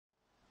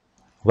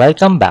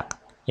Welcome back.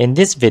 In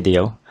this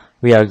video,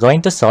 we are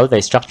going to solve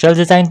a structural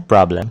design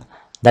problem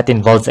that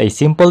involves a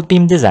simple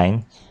beam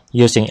design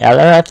using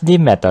LRFD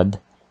method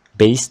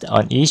based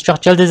on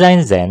eStructural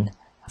Design Zen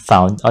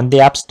found on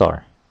the App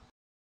Store.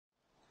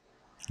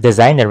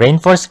 Design a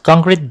reinforced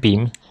concrete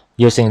beam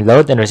using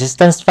load and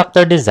resistance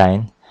factor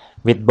design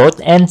with both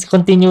ends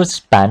continuous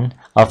span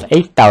of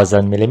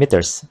 8,000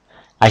 mm.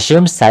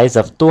 Assume size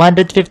of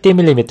 250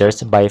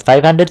 mm by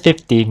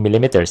 550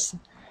 mm.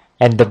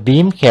 And the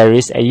beam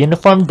carries a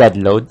uniform dead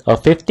load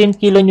of 15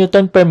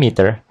 kN per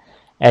meter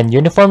and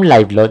uniform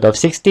live load of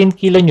 16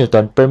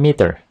 kN per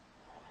meter.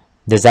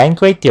 Design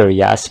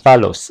criteria as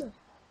follows: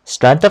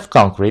 strength of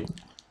concrete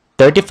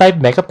 35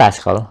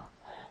 MPa,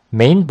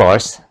 main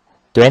bars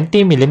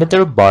 20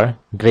 mm bar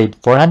grade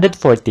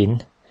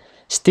 414,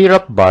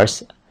 stirrup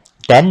bars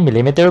 10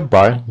 mm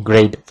bar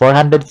grade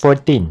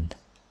 414.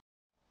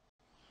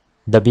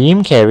 The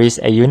beam carries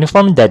a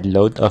uniform dead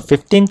load of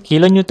 15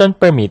 kN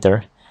per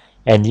meter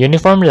and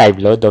uniform live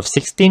load of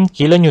 16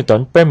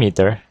 kN per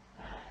meter.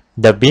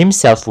 The beam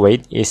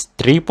self-weight is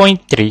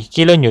 3.3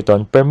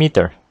 kN per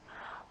meter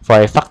for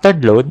a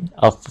factored load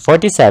of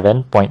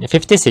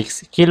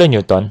 47.56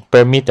 kN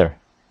per meter.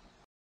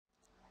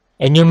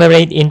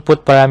 Enumerate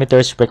input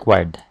parameters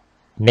required.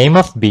 Name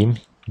of beam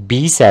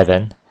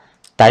B7,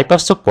 type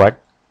of support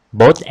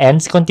both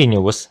ends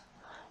continuous,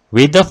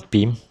 width of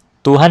beam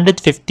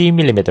 250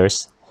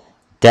 mm,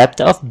 depth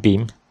of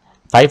beam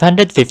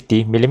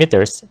 550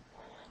 mm,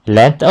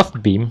 length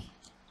of beam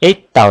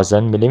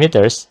 8,000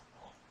 mm,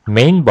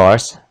 main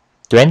bars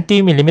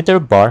 20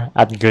 mm bar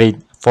at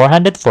grade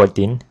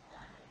 414,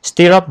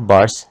 stirrup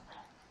bars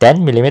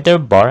 10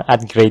 mm bar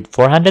at grade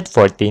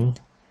 414,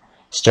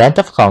 strength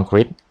of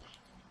concrete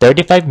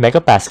 35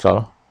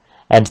 MPa,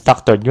 and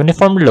factored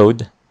uniform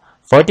load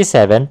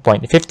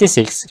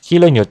 47.56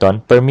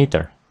 kN per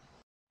meter.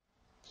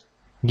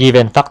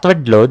 Given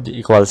factored load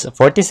equals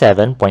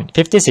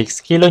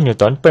 47.56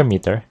 kN per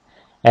meter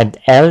and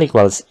L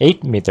equals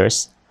 8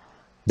 meters,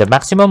 the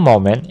maximum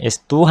moment is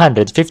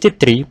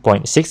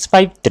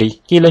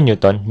 253.653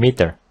 kN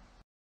meter.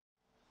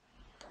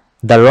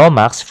 The raw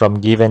max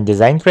from given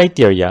design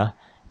criteria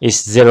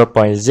is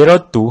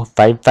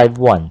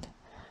 0.02551.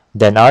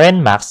 Then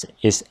Rn max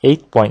is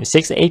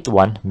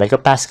 8.681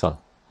 MPa.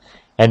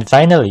 And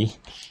finally,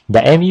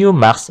 the Mu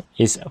max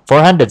is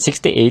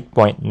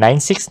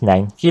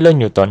 468.969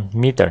 kN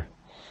meter,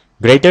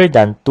 greater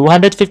than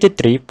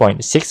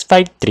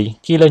 253.653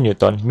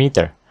 kN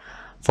meter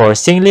for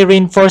singly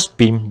reinforced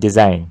beam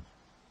design.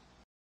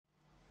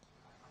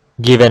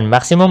 Given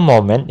maximum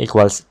moment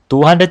equals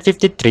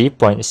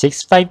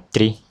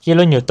 253.653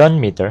 kN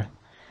meter,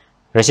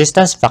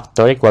 resistance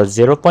factor equals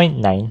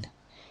 0.9,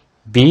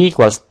 B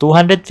equals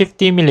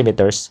 250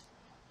 mm,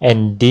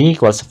 and D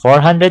equals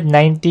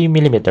 490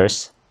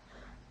 mm,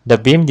 the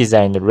beam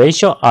design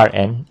ratio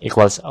Rn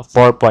equals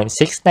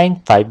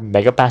 4.695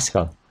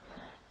 MPa,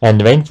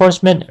 and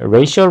reinforcement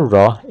ratio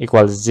Rho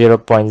equals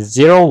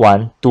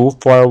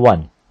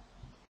 0.01241.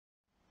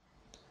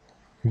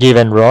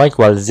 Given Rho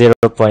equals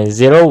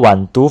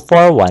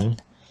 0.01241,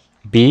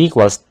 B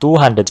equals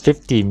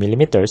 250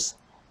 mm,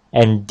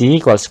 and D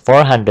equals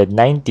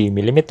 490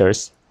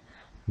 mm,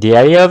 the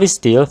area of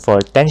steel for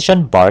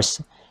tension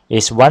bars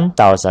is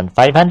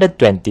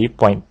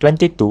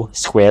 1,520.22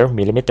 square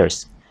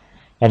millimeters,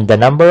 and the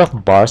number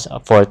of bars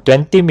for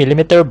 20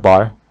 mm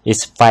bar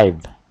is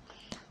 5.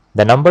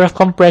 The number of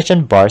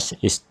compression bars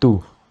is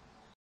 2.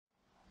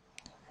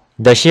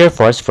 The shear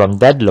force from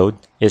dead load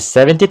is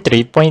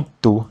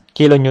 73.2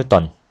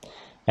 kN,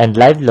 and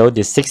live load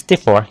is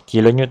 64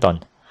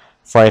 kN,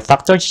 for a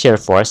factored shear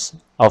force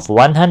of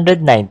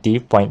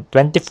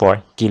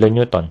 190.24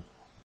 kN.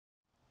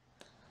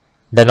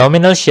 The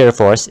nominal shear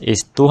force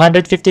is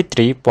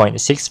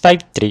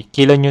 253.653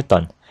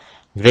 kN,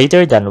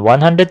 greater than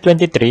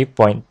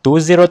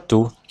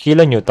 123.202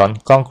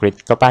 kN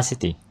concrete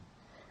capacity.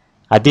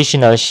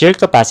 Additional shear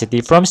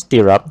capacity from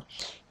stirrup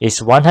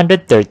is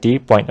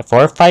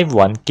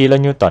 130.451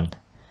 kN,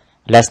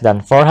 less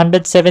than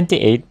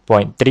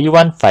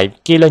 478.315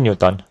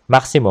 kN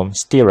maximum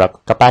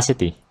stirrup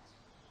capacity.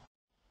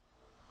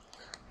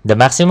 The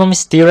maximum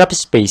stirrup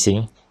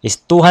spacing is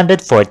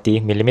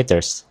 240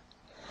 mm.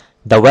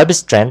 The web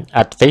strength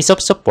at face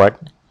of support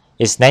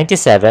is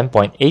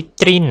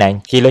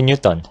 97.839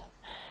 kN,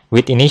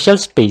 with initial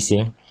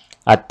spacing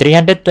at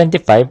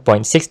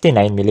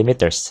 325.69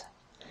 mm.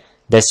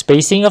 The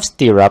spacing of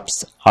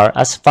stirrups are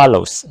as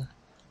follows: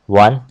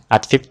 1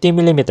 at 50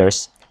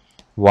 mm,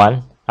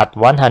 1 at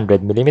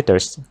 100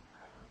 mm,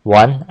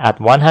 1 at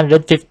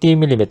 150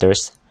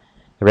 mm,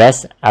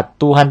 rest at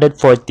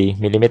 240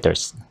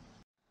 mm.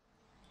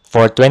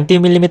 For 20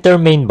 mm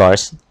main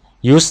bars,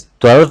 use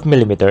 12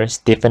 mm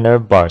stiffener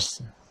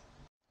bars.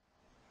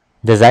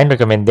 Design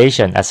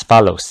recommendation as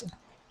follows: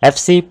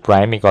 Fc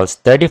prime equals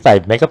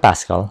 35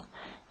 MPa,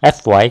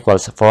 Fy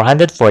equals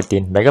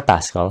 414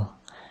 MPa,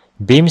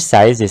 beam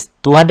size is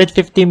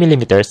 250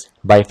 mm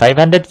by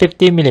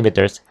 550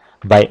 mm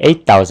by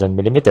 8,000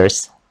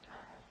 mm,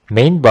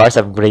 main bars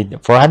of grade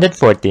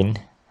 414,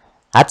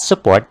 At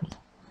support,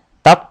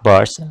 top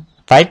bars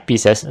 5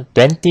 pieces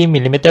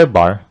 20mm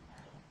bar,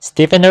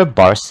 stiffener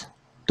bars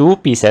 2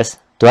 pieces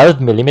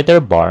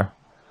 12mm bar,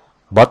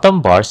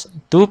 bottom bars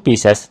 2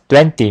 pieces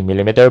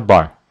 20mm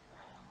bar.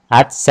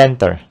 At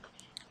center,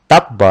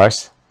 top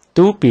bars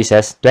 2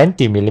 pieces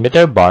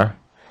 20mm bar,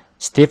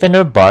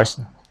 stiffener bars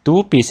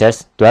 2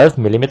 pieces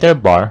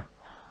 12mm bar,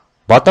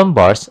 bottom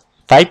bars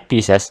 5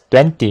 pieces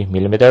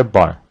 20mm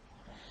bar.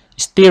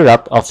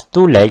 Stirrup of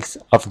 2 legs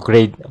of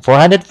grade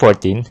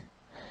 414,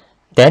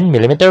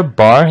 10mm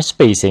bar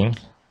spacing,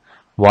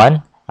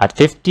 1 at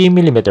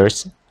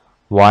 50mm,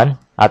 1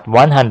 at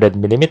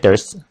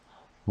 100mm,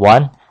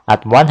 1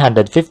 at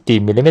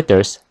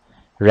 150mm,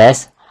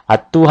 rest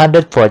at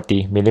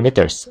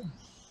 240mm.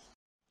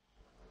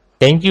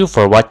 Thank you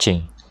for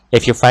watching.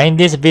 If you find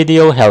this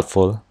video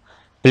helpful,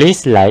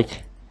 please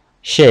like,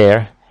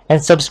 share,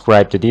 and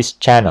subscribe to this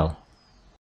channel.